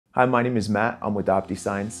Hi, my name is Matt. I'm with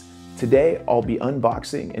OptiSigns. Today, I'll be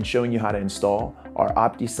unboxing and showing you how to install our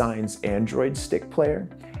OptiSigns Android Stick Player.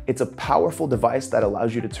 It's a powerful device that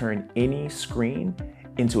allows you to turn any screen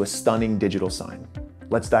into a stunning digital sign.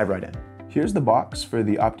 Let's dive right in. Here's the box for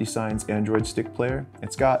the OptiSigns Android Stick Player.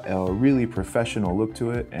 It's got a really professional look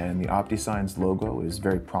to it, and the OptiSigns logo is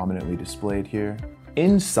very prominently displayed here.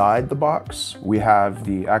 Inside the box, we have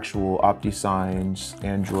the actual OptiSigns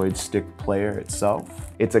Android Stick Player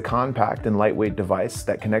itself. It's a compact and lightweight device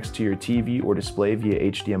that connects to your TV or display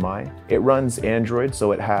via HDMI. It runs Android,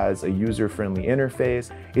 so it has a user-friendly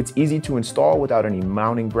interface. It's easy to install without any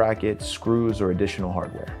mounting brackets, screws, or additional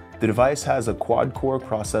hardware. The device has a quad-core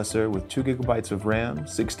processor with 2 GB of RAM,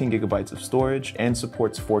 16 GB of storage, and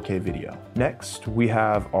supports 4K video. Next, we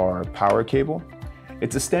have our power cable.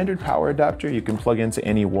 It's a standard power adapter you can plug into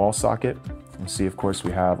any wall socket. You see, of course,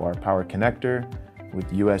 we have our power connector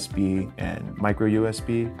with USB and micro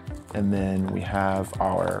USB, and then we have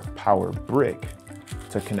our power brick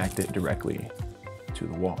to connect it directly to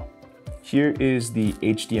the wall. Here is the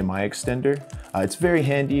HDMI extender. It's very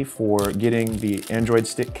handy for getting the Android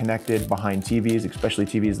stick connected behind TVs, especially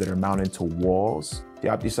TVs that are mounted to walls. The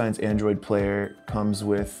OptiSigns Android Player comes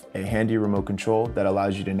with a handy remote control that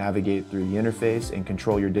allows you to navigate through the interface and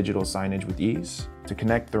control your digital signage with ease. To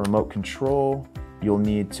connect the remote control, you'll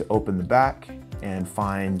need to open the back and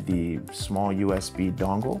find the small USB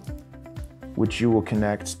dongle, which you will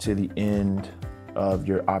connect to the end of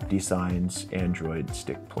your OptiSigns Android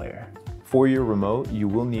Stick Player. For your remote, you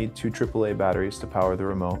will need 2 AAA batteries to power the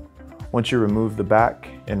remote. Once you remove the back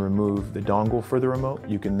and remove the dongle for the remote,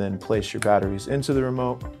 you can then place your batteries into the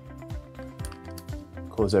remote,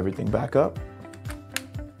 close everything back up,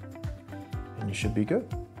 and you should be good.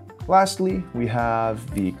 Lastly, we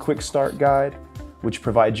have the Quick Start Guide, which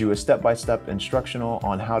provides you a step-by-step instructional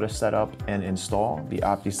on how to set up and install the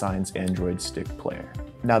OptiSigns Android Stick Player.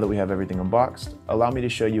 Now that we have everything unboxed, allow me to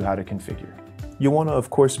show you how to configure. You'll want to, of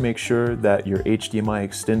course, make sure that your HDMI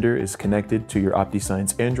extender is connected to your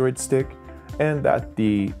OptiSigns Android stick and that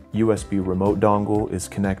the USB remote dongle is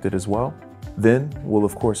connected as well. Then we'll,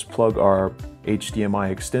 of course, plug our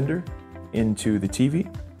HDMI extender into the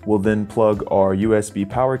TV. We'll then plug our USB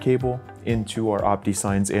power cable into our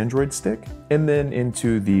OptiSigns Android stick and then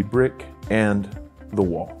into the brick and the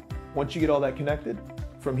wall. Once you get all that connected,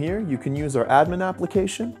 from here you can use our admin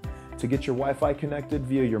application to get your Wi-Fi connected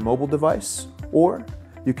via your mobile device, or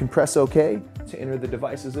you can press OK to enter the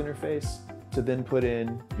device's interface to then put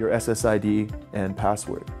in your SSID and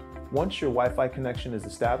password. Once your Wi-Fi connection is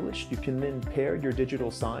established, you can then pair your digital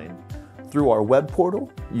sign through our web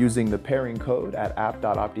portal using the pairing code at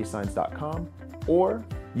app.optisigns.com or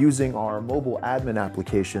using our mobile admin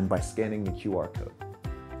application by scanning the QR code.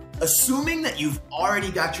 Assuming that you've already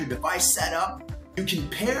got your device set up, you can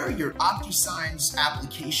pair your OptiSigns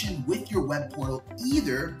application with your web portal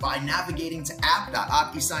either by navigating to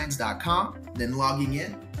app.optisigns.com, then logging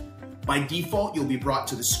in. By default, you'll be brought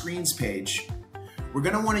to the Screens page. We're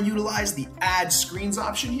going to want to utilize the Add Screens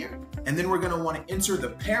option here, and then we're going to want to enter the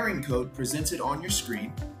pairing code presented on your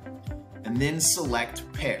screen, and then select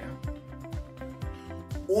Pair.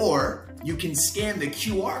 Or you can scan the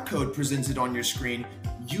QR code presented on your screen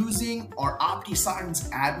using our OptiSigns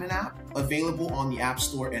admin app available on the App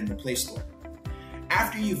Store and the Play Store.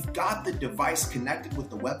 After you've got the device connected with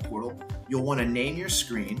the web portal, you'll want to name your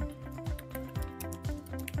screen.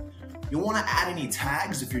 You'll want to add any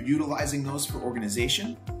tags if you're utilizing those for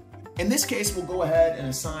organization. In this case, we'll go ahead and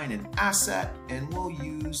assign an asset, and we'll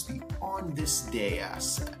use the On This Day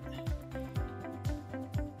asset.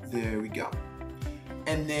 There we go.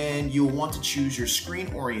 And then you'll want to choose your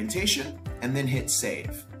screen orientation and then hit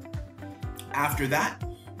Save. After that,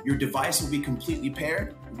 your device will be completely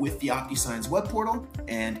paired with the OptiSigns web portal,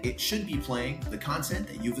 and it should be playing the content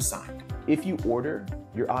that you've assigned. If you order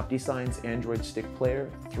your OptiSigns Android Stick Player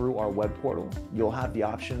through our web portal, you'll have the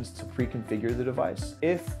options to pre-configure the device.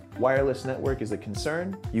 If wireless network is a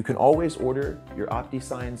concern, you can always order your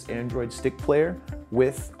OptiSigns Android Stick Player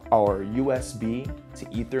with our USB to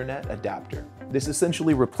Ethernet adapter. This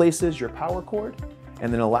essentially replaces your power cord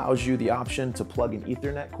and then allows you the option to plug an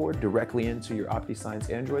Ethernet cord directly into your OptiSigns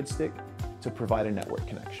Android stick to provide a network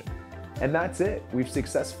connection. And that's it. We've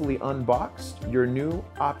successfully unboxed your new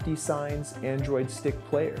OptiSigns Android Stick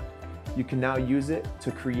Player. You can now use it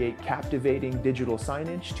to create captivating digital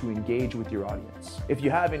signage to engage with your audience. If you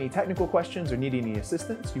have any technical questions or need any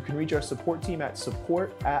assistance, you can reach our support team at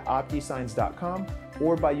support@optisigns.com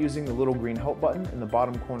or by using the little green help button in the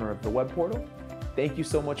bottom corner of the web portal. Thank you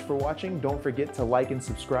so much for watching. Don't forget to like and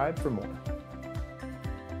subscribe for more.